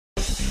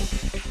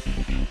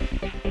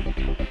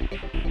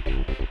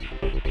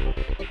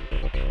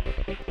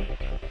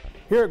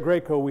Here at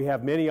Graco, we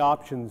have many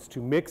options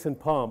to mix and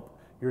pump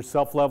your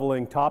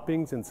self-leveling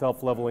toppings and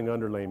self-leveling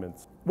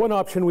underlayments. One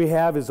option we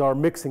have is our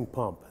mixing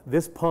pump.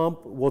 This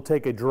pump will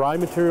take a dry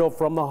material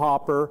from the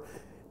hopper,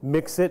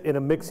 mix it in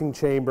a mixing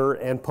chamber,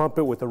 and pump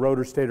it with a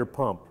Rotor Stator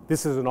pump.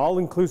 This is an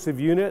all-inclusive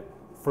unit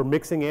for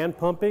mixing and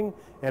pumping,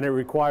 and it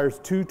requires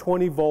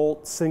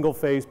 220-volt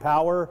single-phase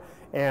power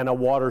and a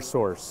water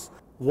source.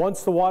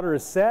 Once the water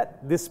is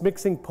set, this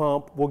mixing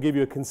pump will give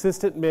you a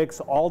consistent mix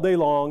all day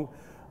long,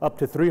 up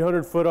to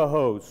 300 foot of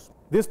hose.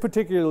 This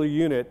particular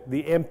unit,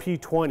 the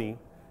MP20,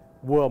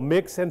 will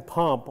mix and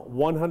pump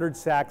 100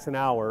 sacks an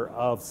hour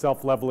of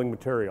self-leveling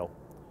material.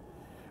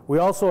 We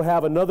also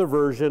have another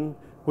version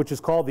which is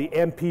called the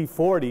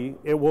MP40.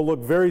 It will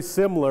look very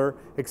similar,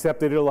 except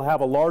that it'll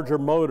have a larger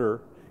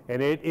motor,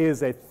 and it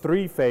is a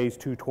three-phase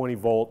 220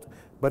 volt,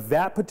 but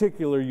that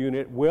particular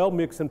unit will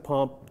mix and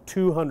pump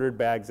 200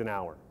 bags an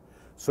hour.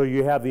 So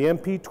you have the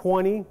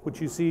MP20,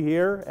 which you see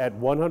here at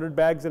 100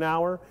 bags an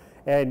hour,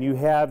 and you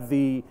have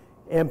the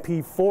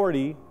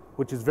MP40,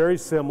 which is very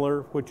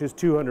similar, which is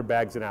 200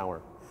 bags an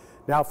hour.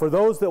 Now for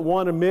those that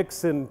want to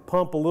mix and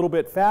pump a little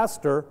bit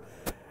faster,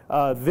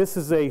 this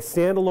is a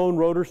standalone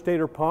Rotor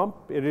Stator pump.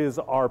 It is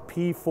our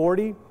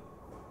P40.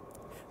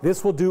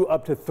 This will do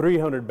up to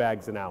 300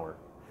 bags an hour.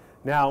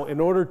 Now in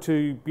order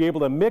to be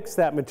able to mix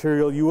that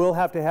material, you will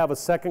have to have a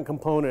second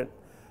component,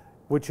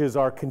 which is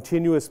our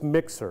continuous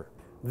mixer.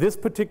 This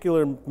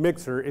particular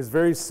mixer is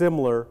very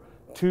similar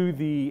to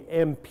the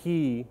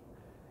MP,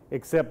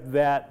 except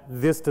that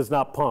this does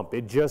not pump,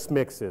 it just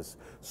mixes.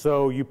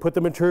 So you put the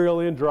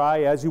material in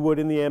dry as you would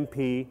in the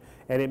MP,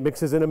 and it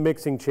mixes in a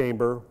mixing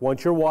chamber.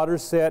 Once your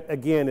water's set,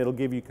 again, it'll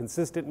give you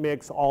consistent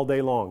mix all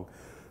day long.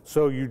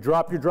 So you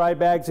drop your dry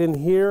bags in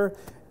here,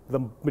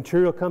 the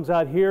material comes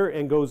out here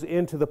and goes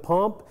into the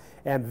pump,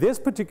 and this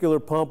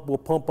particular pump will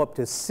pump up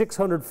to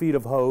 600 feet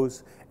of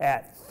hose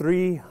at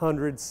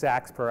 300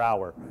 sacks per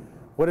hour.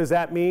 What does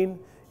that mean?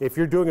 If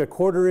you're doing a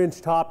 1/4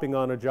 inch topping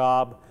on a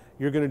job,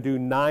 you're going to do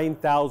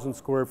 9,000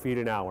 square feet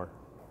an hour.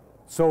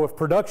 So if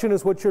production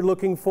is what you're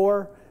looking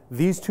for,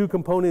 these two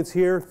components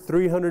here,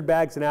 300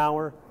 bags an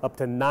hour, up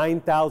to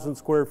 9,000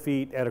 square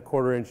feet at a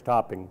 1/4 inch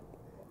topping.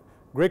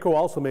 Graco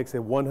also makes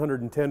a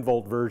 110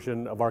 volt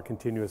version of our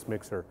continuous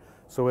mixer,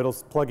 so it'll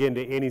plug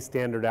into any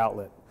standard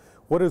outlet.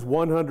 What does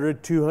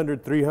 100,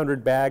 200,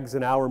 300 bags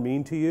an hour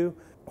mean to you?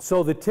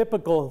 So the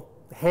typical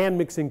hand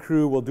mixing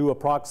crew will do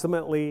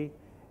approximately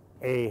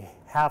a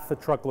half a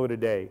truckload a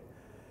day.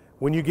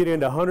 When you get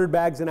into 100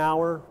 bags an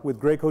hour with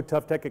Graco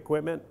ToughTek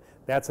equipment,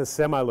 that's a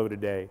semi-load a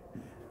day.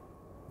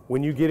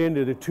 When you get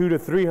into the 200 to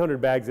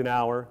 300 bags an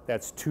hour,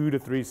 that's 2 to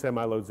 3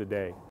 semi-loads a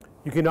day.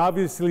 You can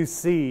obviously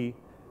see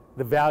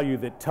the value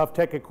that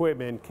ToughTek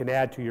equipment can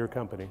add to your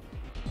company.